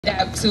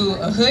adapt to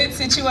a hood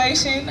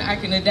situation, I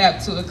can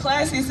adapt to a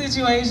classy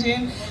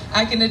situation,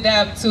 I can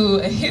adapt to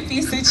a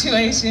hippie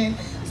situation.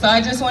 So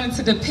I just wanted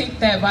to depict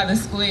that by the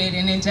squid,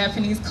 and in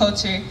Japanese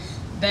culture,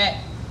 that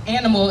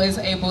animal is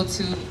able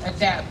to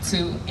adapt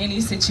to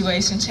any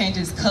situation, change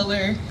its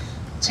color,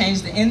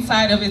 change the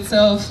inside of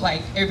itself,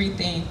 like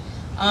everything.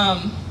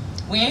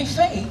 We ain't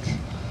fake.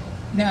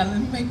 Now let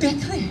me make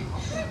that clear.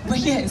 But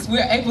yes,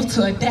 we're able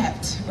to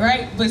adapt,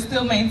 right? But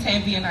still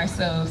maintain being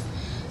ourselves.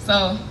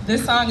 So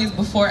this song is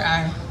Before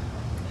I.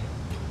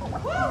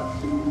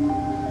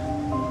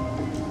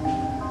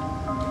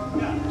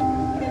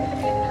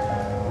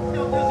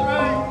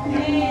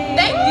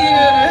 Thank you.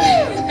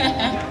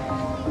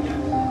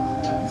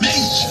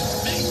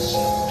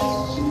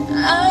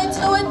 I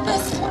do it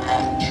this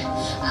way.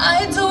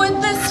 I do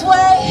it this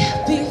way.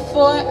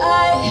 Before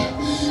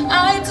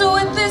I do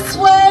it this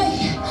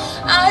way.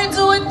 I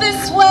do it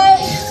this way.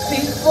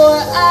 Before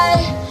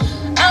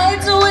I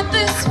do it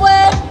this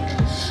way.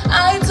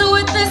 I do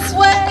it this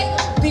way.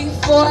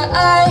 Before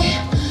I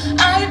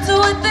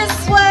do it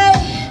this way.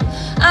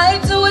 I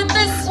do it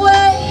this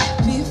way.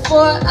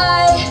 Before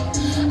I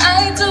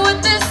do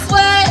it this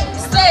way.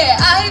 Say it.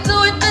 I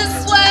do it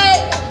this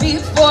way.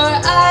 Before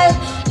I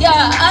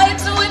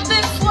do it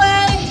this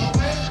way.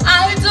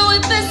 I do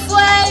it this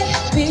way.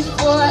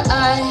 Before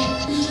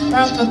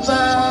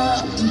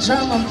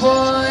drummer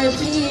boy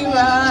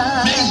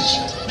P-Rock.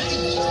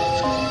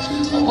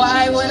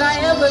 Why would I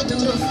ever do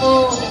the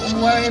fool?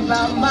 Worry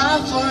about my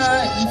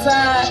front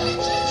side.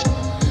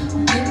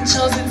 Getting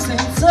chosen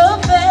since a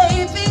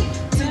baby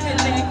to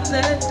connect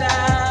the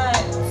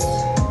dots.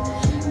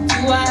 Do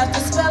I have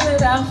to spell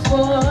it out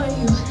for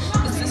you?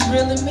 Does this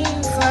really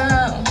mean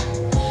something?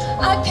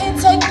 I can't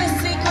take the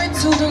secret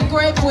to the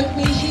grave with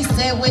me. He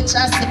said, which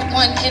I said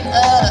 1 in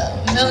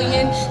a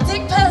million.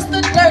 Dig past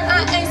the dirt,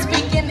 I ain't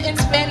speaking in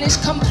Spanish.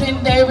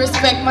 Comprende,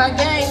 respect my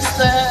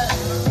gangster.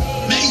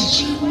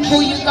 Who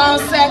you gon'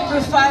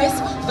 sacrifice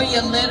for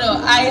your little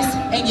ice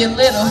and your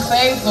little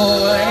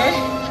favor?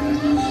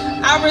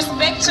 I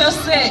respect your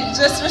set,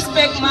 just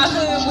respect my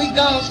hood, we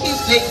gon'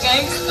 keep it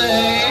gangster.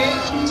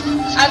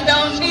 I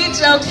don't need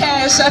your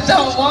cash, I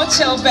don't want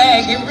your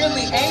bag, it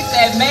really ain't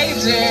that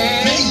major.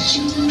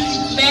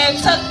 Man,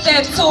 tuck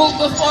that tool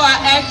before I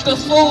act a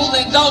fool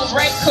and go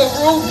wreck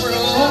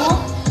Karuru.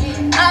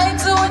 I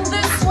do it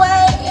this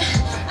way,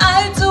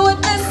 I do it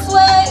this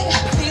way.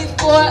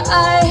 Before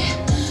I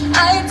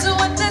do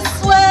it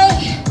this way,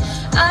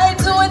 I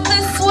do it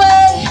this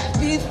way.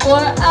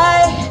 Before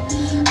I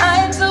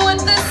do it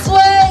this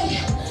way,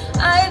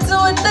 I do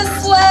it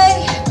this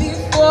way.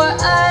 Before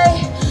I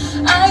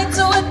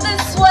do it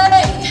this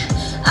way,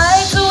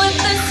 I do it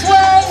this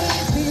way.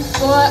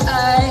 Before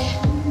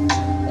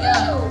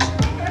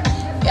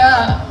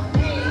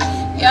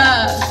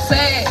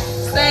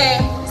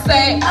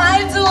say,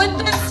 I do it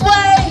this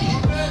way,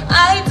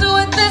 I do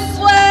it this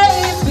way.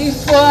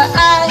 Before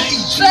I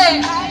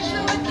say, I do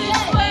it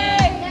this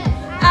way,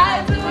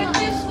 I do it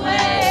this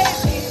way.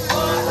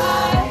 Before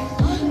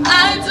I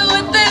do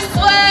it this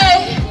way,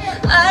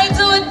 I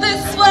do it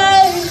this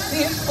way.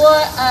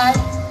 Before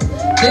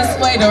this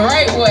way, the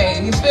right way,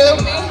 you feel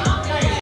me?